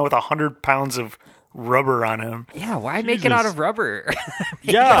walking around with 100 pounds of rubber on him. yeah, why make it out Jesus. of rubber?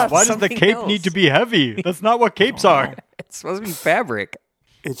 Yeah, Make why does the something cape else. need to be heavy? That's not what capes are. It's supposed to be fabric.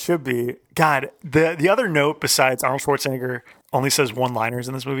 It should be. God, the other note besides Arnold Schwarzenegger only says one-liners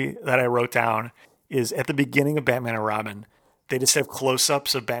in this movie that I wrote down is at the beginning of Batman and Robin, they just have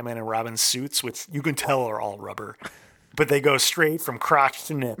close-ups of Batman and Robin's suits, which you can tell are all rubber, but they go straight from crotch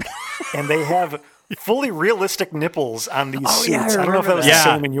to nip, and they have fully realistic nipples on these suits. yeah, I I don't know if remember that was that. the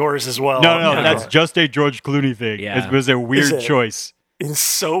Yeah. same in yours as well. No, Okay. that's just a George Clooney thing. Yeah. It was a weird it? choice. It is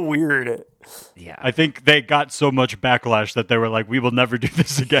so weird. Yeah. I think they got so much backlash that they were like, "We will never do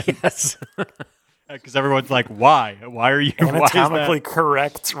this again." Yes. Because everyone's like, "Why? Why are you why is that?" Anatomically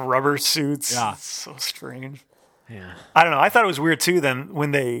correct rubber suits. Yeah. It's so strange. Yeah. I don't know. I thought it was weird too. Then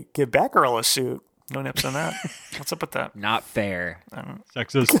when they give Batgirl a suit, no nips on that. What's up with that? Not fair.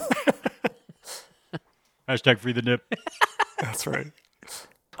 Sexist. Hashtag free the nip. That's right.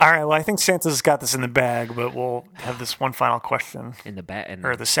 All right. Well, I think Santa's got this in the bag, but we'll have this one final question. In the bat.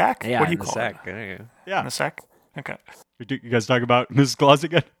 Or the sack? Yeah, What do you in the call sack. it? There you go. Yeah. In the sack? Okay. You guys talk about Mrs. Claus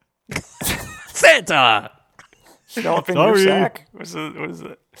again? Santa! Show up in your Sorry. sack? What is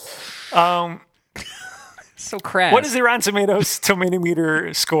it? So crass. What is the Rotten Tomatoes tomato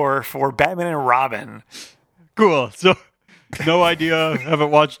meter score for Batman and Robin? Cool. So, no idea.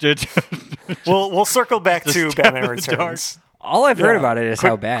 Haven't watched it. We'll circle back to Just Batman in the dark. Returns. All I've heard Yeah. about it is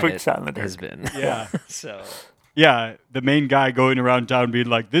how bad quick it shot in the dark. has been. Yeah. So Yeah, the main guy going around town being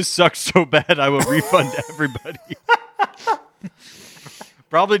like, "This sucks so bad, I will refund everybody."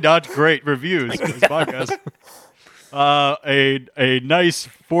 Probably not great reviews for this podcast. A nice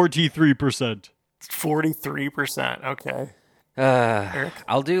 43%. 43%. Okay.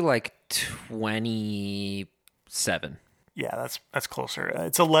 I'll do like 27. Yeah, that's closer.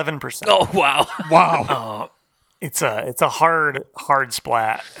 It's 11%. Oh wow! Wow. It's a hard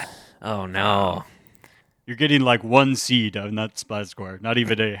splat. Oh no! You're getting like one seed on that splat score, not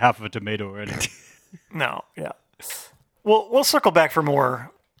even a half of a tomato or anything. No, yeah. We'll circle back for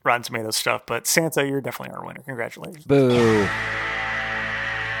more Rotten Tomatoes stuff, but Santa, you're definitely our winner. Congratulations. Boo!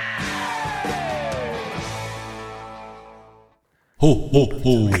 Ho, ho,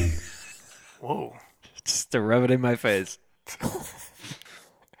 ho. Whoa. Just to rub it in my face.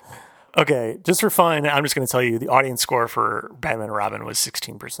 Okay, just for fun, I'm just going to tell you the audience score for Batman and Robin was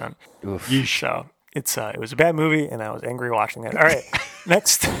 16%. Yeesh. So it was a bad movie, and I was angry watching it. All right,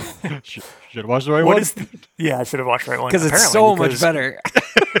 next. Should have watched the right What one. is? Yeah, I should have watched the right one Because it's apparently, so much because better.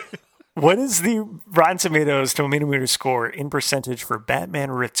 What is the Rotten Tomatoes tomato meter score in percentage for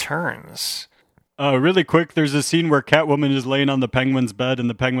Batman Returns? Really quick, there's a scene where Catwoman is laying on the Penguin's bed, and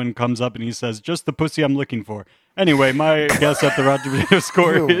the Penguin comes up and he says, "Just the pussy I'm looking for." Anyway, my guess at the Rotten Tomatoes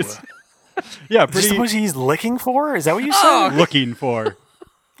score Ew. is, yeah, Just pretty what he's looking for? Is that what you said? looking for.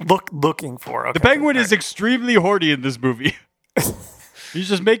 Looking for. Okay, The Penguin all is right. extremely horny in this movie. He's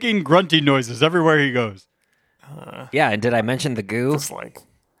just making grunty noises everywhere he goes. Yeah, and did I mention the goo? It's like,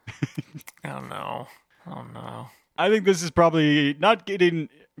 I don't know. Oh no. I think this is probably not getting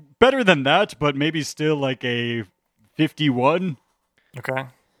better than that, but maybe still like a 51. Okay.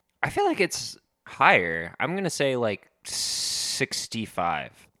 I feel like it's higher. I'm gonna say like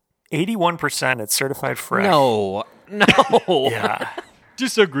 65. 81%. It's certified fresh. No. Yeah.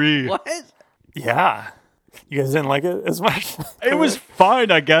 Disagree. What? Yeah. You guys didn't like it as much? It was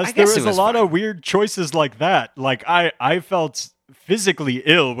fine, I guess. I guess There it was was a lot fine. of weird choices like that. Like I felt physically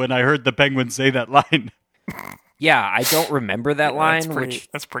ill when I heard the Penguin say that line. Yeah, I don't remember that line,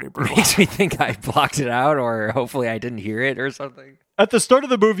 That's pretty which brutal. makes me think I blocked it out, or hopefully I didn't hear it or something. At the start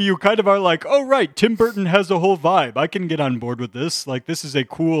of the movie, you kind of are like, "Oh right, Tim Burton has a whole vibe. I can get on board with this. Like this is a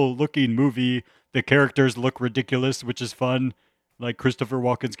cool looking movie. The characters look ridiculous, which is fun. Like Christopher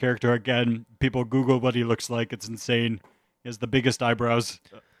Walken's character again. People Google what he looks like. It's insane. He has the biggest eyebrows,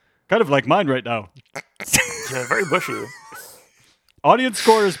 kind of like mine right now. Yeah, very bushy. Audience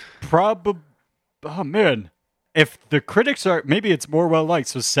score is probably, oh man, if the critics are, maybe it's more well liked.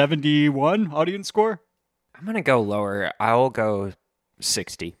 So 71 audience score. I'm gonna go lower. I'll go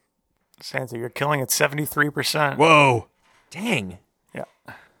 60. Santa, you're killing at 73%. Whoa. Dang. Yeah.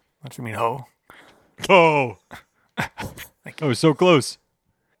 What you mean, ho? Oh. Oh, so close.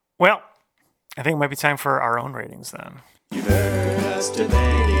 Well, I think it might be time for our own ratings then. You've heard us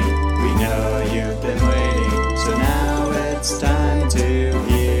debating, we know you've been waiting, so now it's time to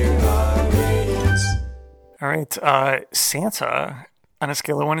hear our ratings. All right, Santa, on a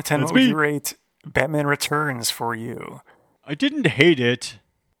scale of 1 to 10, That's what would me. you rate Batman Returns for you? I didn't hate it.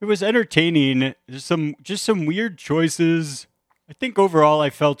 It was entertaining. There's just some weird choices. I think overall I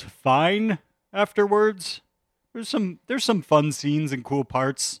felt fine afterwards. There's some fun scenes and cool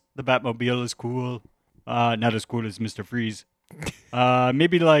parts. The Batmobile is cool. Not as cool as Mr. Freeze.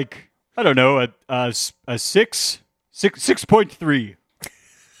 Maybe like, I don't know, a 6.3.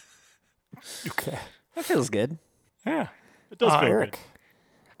 Okay. That feels good. Yeah. It does feel Eric. good.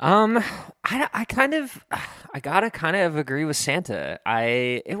 I gotta kind of agree with Santa.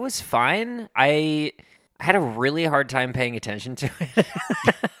 It was fine. I had a really hard time paying attention to it,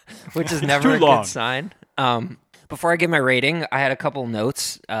 which is never too a long. good sign. Before I give my rating, I had a couple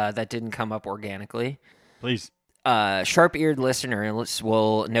notes that didn't come up organically. Please. Sharp-eared listeners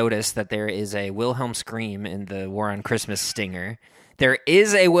will notice that there is a Wilhelm scream in the War on Christmas stinger. There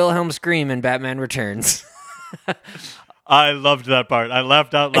is a Wilhelm scream in Batman Returns. I loved that part. I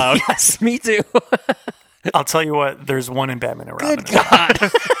laughed out loud. Yes, me too. I'll tell you what, there's one in Batman and Robin. God.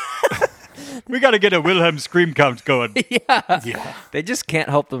 We got to get a Wilhelm scream count going. Yeah. They just can't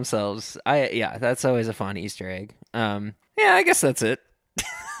help themselves. That's always a fun Easter egg. I guess that's it.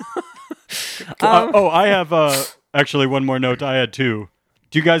 I have actually one more note. I had two.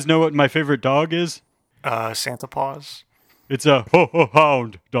 Do you guys know what my favorite dog is? Santa Paws. It's a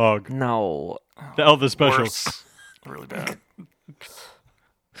hound dog. No, The Elvis special. Worse. Really bad.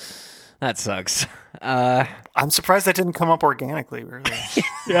 that sucks. I'm surprised that didn't come up organically, really.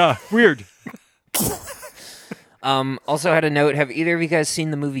 Yeah, weird. Also had a note. Have either of you guys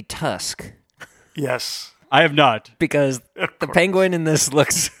seen the movie Tusk? Yes. I have not. Because the penguin in this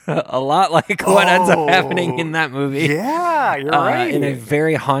looks a lot like what ends up happening in that movie. Yeah, you're right. In a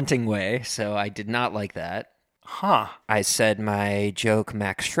very haunting way. So I did not like that. Huh. I said my joke,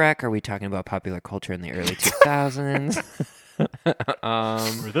 Max Shrek. Are we talking about popular culture in the early 2000s?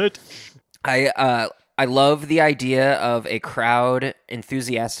 With it. I love the idea of a crowd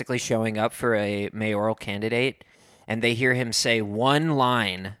enthusiastically showing up for a mayoral candidate, and they hear him say one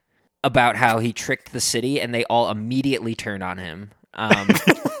line about how he tricked the city, and they all immediately turn on him.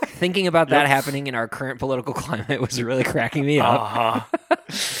 Thinking about that happening in our current political climate was really cracking me up.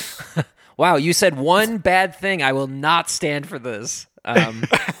 Wow, you said one bad thing. I will not stand for this.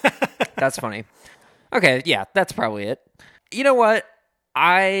 That's funny. Okay, yeah, that's probably it. You know what?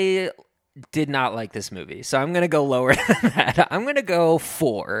 I did not like this movie, so I'm going to go lower than that. I'm going to go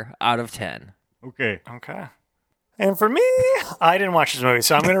 4 out of 10. Okay. Okay. And for me, I didn't watch this movie,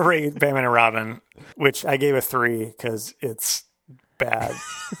 so I'm going to rate Batman and Robin, which I gave a 3 because it's bad.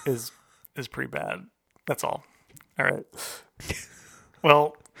 is pretty bad. That's all. All right.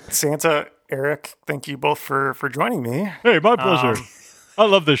 Well, Santa, Eric, thank you both for joining me. Hey, my pleasure. I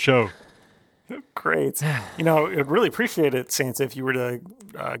love this show. Great. You know, I'd really appreciate it, Santa, if you were to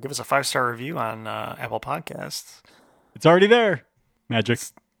give us a 5-star review on Apple Podcasts. It's already there. Magic.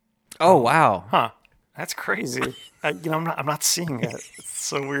 Oh, wow. Huh. That's crazy. I'm not seeing it. It's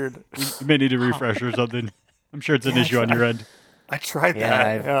so weird. You may need a refresh or something. I'm sure it's an issue on your end. I tried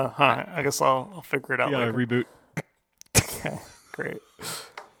that. I guess I'll figure it out You gotta later. reboot. Okay, great.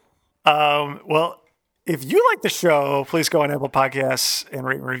 Well, if you like the show, please go on Apple Podcasts and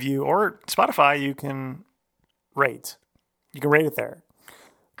rate and review, or Spotify. You can rate. You can rate it there.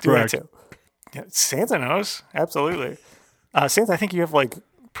 Do Correct. that too. Yeah, Santa knows absolutely. Santa, I think you have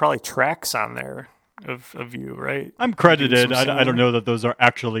probably tracks on there of you, right? I'm credited. some I don't know that those are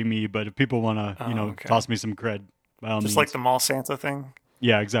actually me, but if people want to, okay. toss me some cred, by all Just means. like the mall Santa thing.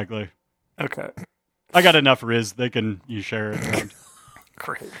 Yeah, exactly. Okay, I got enough Riz. You share it around.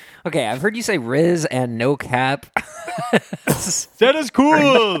 great. Okay, I've heard you say Riz and no cap. Santa's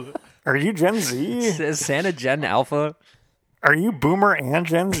cool. Are you Gen Z? Is Santa Gen Alpha? Are you Boomer and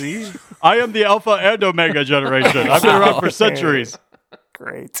Gen Z? I am the Alpha and Omega generation. I've been around for centuries.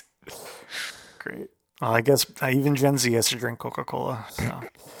 Great. Well, I guess even Gen Z has to drink Coca-Cola. So.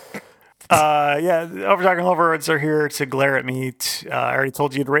 Overtalking Lovebirds are here to glare at me. I already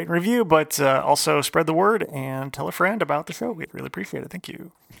told you to rate and review, but also spread the word and tell a friend about the show. We'd really appreciate it. Thank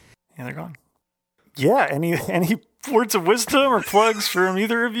you. And they're gone. Yeah, any words of wisdom or plugs from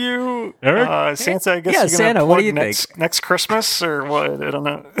either of you? Eric? Santa, I guess Yeah, you're gonna Santa, what do plug you think? next Christmas or what? I don't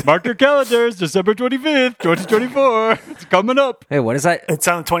know. Mark your calendars, December 25th, 2024. It's coming up. Hey, what is that? It's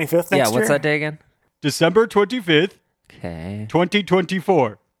on the 25th next Yeah, year? what's that day again? December 25th, Okay.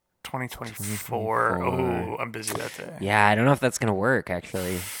 2024. 2024. Oh, I'm busy that day. Yeah, I don't know if that's going to work,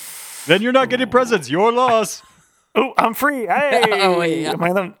 actually. Then you're not getting presents. Your loss. Oh, I'm free. Hey. Oh, wait, yeah. Am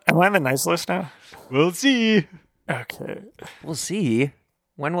I on the nice list now? We'll see. Okay. We'll see.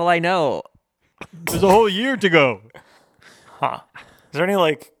 When will I know? There's a whole year to go. Huh. Is there any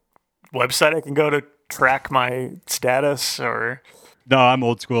website I can go to track my status or? No, I'm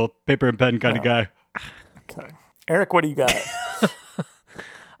old school. Paper and pen kind of guy. Okay. Eric, what do you got?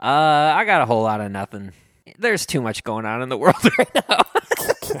 I got a whole lot of nothing. There's too much going on in the world right now.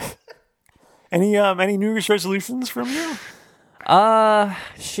 Any New Year's resolutions from you?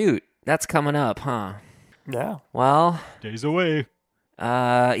 Shoot. That's coming up, huh? Yeah. Well, Days away.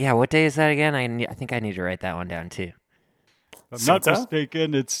 yeah, what day is that again? I think I need to write that one down too. If I'm not Santa?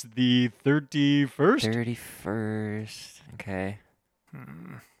 mistaken, it's the 31st. 31st. Okay.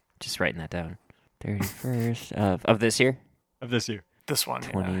 Just writing that down. 31st of this year? of this year. This one.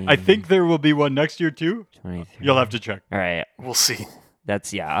 Yeah. 20, I think there will be one next year too. 23. You'll have to check. All right. We'll see.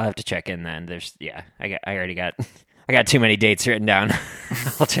 That's I'll have to check in then. I already got I got too many dates written down.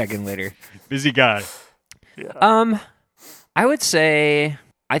 I'll check in later. Busy guy. Yeah. I would say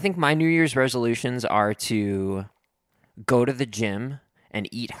I think my New Year's resolutions are to go to the gym and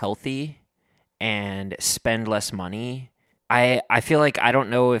eat healthy and spend less money. I feel like I don't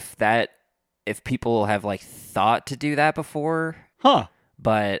know if that if people have like thought to do that before, Huh.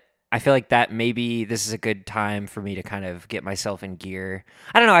 but I feel like that maybe this is a good time for me to kind of get myself in gear.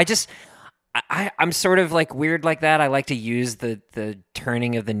 I don't know. I'm sort of like weird like that. I like to use the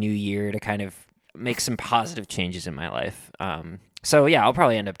turning of the new year to kind of make some positive changes in my life. So yeah, I'll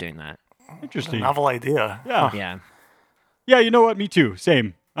probably end up doing that. Interesting. Novel idea. Yeah. Yeah. Yeah, you know what? Me too.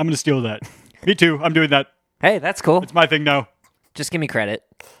 Same. I'm going to steal that. Me too. I'm doing that. Hey, that's cool. It's my thing now. Just give me credit.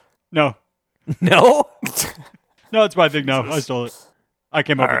 No. No? No, it's my thing now. I stole it. I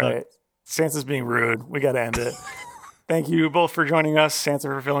came up All with right. Sansa's being rude. We got to end it. Thank you both for joining us. Sansa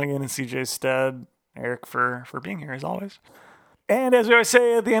for filling in CJ's stead. Eric for being here as always. And as we always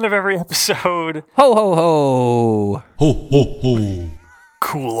say at the end of every episode, Ho, ho, ho. Ho, ho, ho.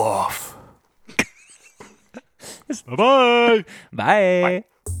 cool off. that. Bye-bye. Bye.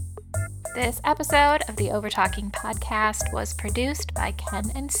 This episode of the Overtalking podcast was produced by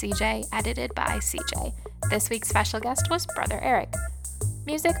Ken and CJ, edited by CJ. This week's special guest was Brother Eric.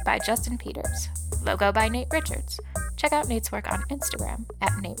 Music by Justin Peters. Logo by Nate Richards. Check out Nate's work on Instagram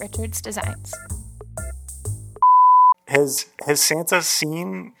at Nate Richards Designs. Has Sansa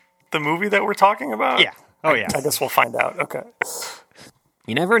seen the movie that we're talking about? Yeah. Oh, yeah. I guess we'll find out. Okay.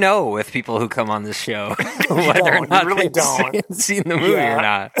 You never know with people who come on this show whether or don't. not You really they've don't. seen the movie Yeah. or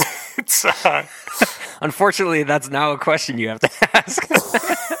not. It's Unfortunately, that's now a question you have to ask.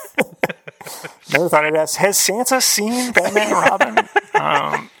 never thought I'd ask. Has Sansa seen Batman and Robin?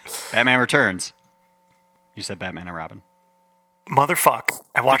 Batman Returns. You said Batman and Robin. Motherfuck.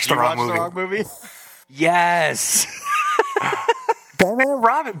 I watched the You wrong watched movie. the wrong movie? Yes. Batman and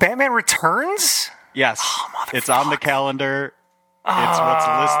Robin. Batman Returns? Yes. It's on the calendar. It's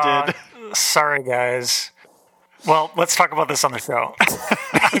what's listed. Sorry, guys. Well, let's talk about this on the show.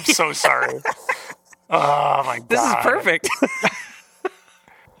 I'm so sorry. Oh, my God. This is perfect.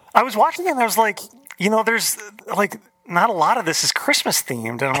 I was watching it and I was like, there's like not a lot of this is Christmas themed.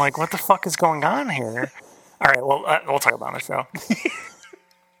 And I'm like, what the fuck is going on here? All right, well, we'll talk about it on the show.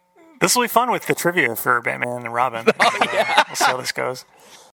 This will be fun with the trivia for Batman and Robin. Oh, yeah. We'll see how this goes.